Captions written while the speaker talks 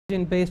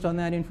based on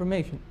that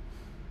information.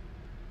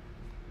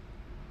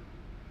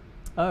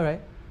 All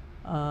right.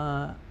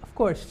 Of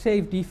course,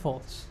 save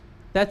defaults.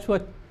 That's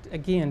what,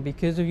 again,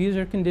 because of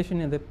user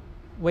condition and the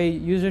way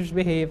users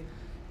behave,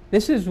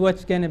 this is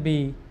what's going to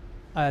be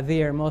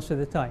there most of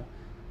the time.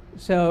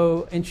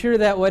 So ensure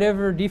that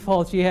whatever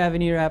defaults you have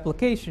in your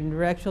application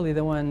are actually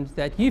the ones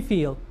that you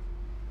feel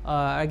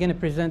are going to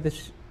present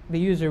the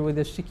user with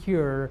a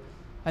secure,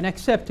 an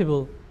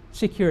acceptable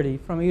security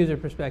from a user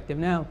perspective.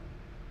 Now,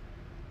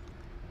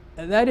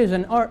 that is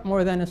an art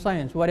more than a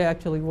science, what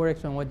actually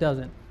works and what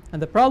doesn't.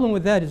 And the problem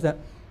with that is that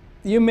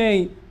you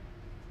may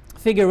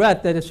figure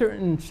out that a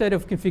certain set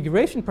of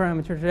configuration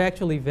parameters are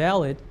actually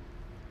valid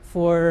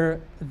for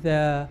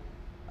the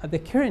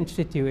current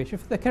situation,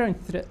 for the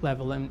current threat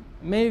level. And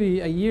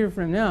maybe a year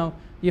from now,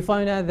 you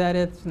find out that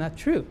it's not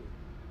true.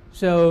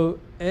 So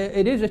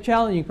it is a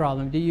challenging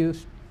problem. Do you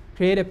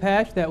create a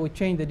patch that would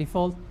change the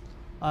default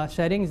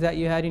settings that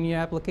you had in your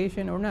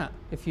application or not?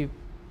 If you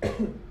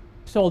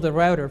sold a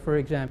router, for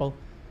example,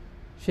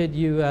 should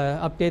you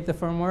update the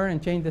firmware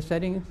and change the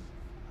settings?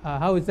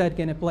 How is that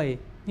going to play?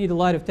 Need a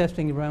lot of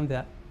testing around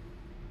that.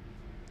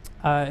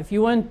 If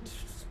you want,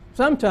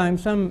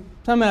 sometimes some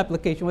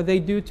application, what they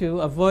do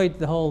to avoid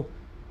the whole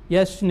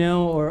yes,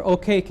 no, or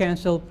OK,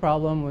 cancel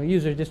problem, or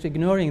user just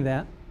ignoring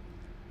that,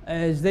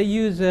 is they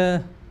use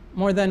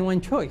more than one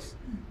choice.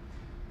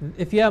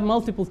 If you have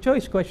multiple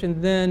choice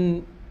questions,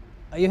 then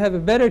you have a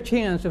better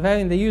chance of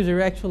having the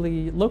user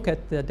actually look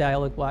at the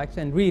dialog box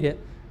and read it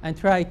and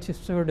try to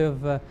sort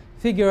of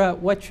figure out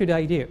what should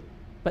I do.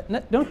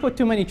 But don't put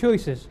too many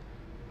choices,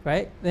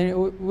 right? Then it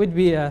would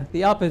be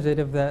the opposite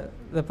of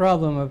the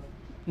problem of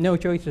no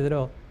choices at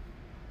all.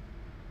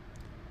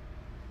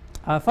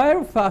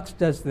 Firefox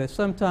does this.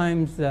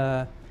 Sometimes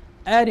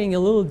adding a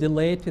little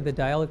delay to the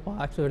dialog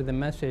box or the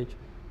message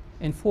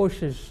and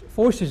forces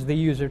the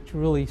user to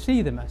really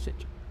see the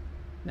message.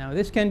 Now,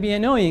 this can be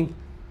annoying,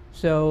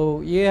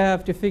 so you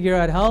have to figure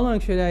out how long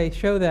should I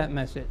show that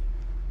message.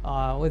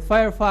 With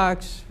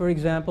Firefox, for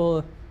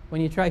example,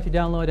 when you try to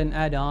download an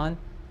add-on,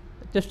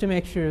 just to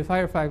make sure,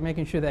 Firefox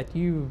making sure that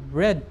you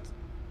read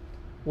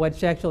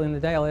what's actually in the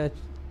dialog,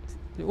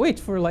 it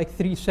waits for like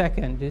 3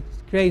 seconds. It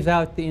grays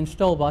out the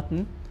install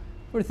button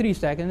for 3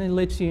 seconds and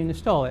lets you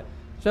install it.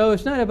 So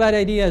it's not a bad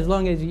idea as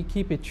long as you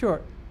keep it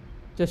short,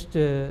 just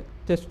to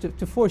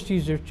force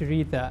users to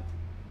read that.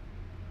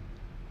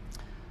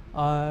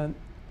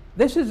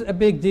 This is a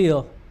big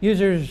deal.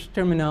 Users'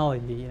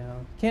 terminology, you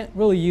know, can't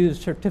really use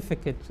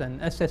certificates and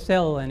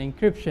SSL and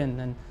encryption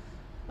and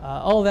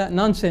all that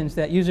nonsense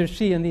that users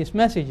see in these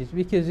messages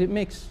because it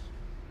makes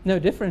no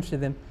difference to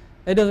them.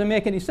 It doesn't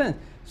make any sense.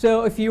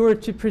 So if you were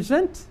to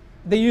present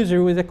the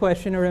user with a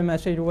question or a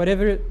message or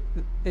whatever it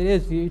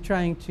is you're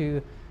trying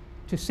to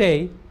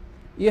say,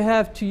 you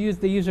have to use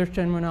the user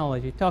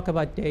terminology. Talk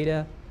about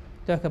data,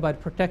 talk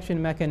about protection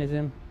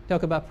mechanism,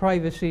 talk about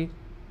privacy.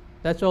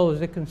 That's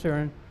always a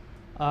concern.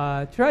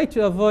 Try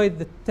to avoid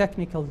the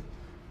technical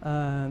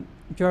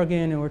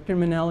jargon or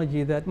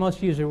terminology that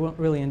most users won't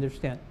really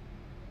understand.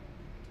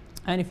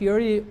 And if you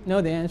already know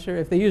the answer,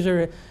 if the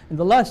user in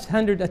the last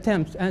 100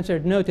 attempts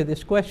answered no to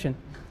this question,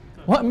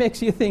 what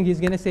makes you think he's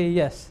going to say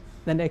yes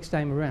the next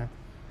time around?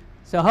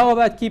 So how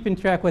about keeping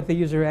track what the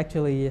user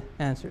actually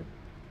answered?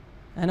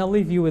 And I'll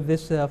leave you with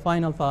this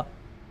final thought.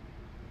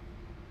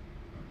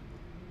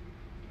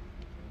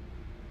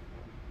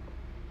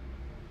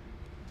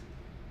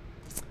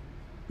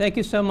 Thank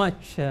you so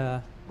much.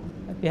 I'd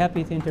be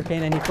happy to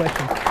entertain any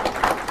questions.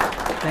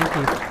 Thank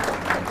you.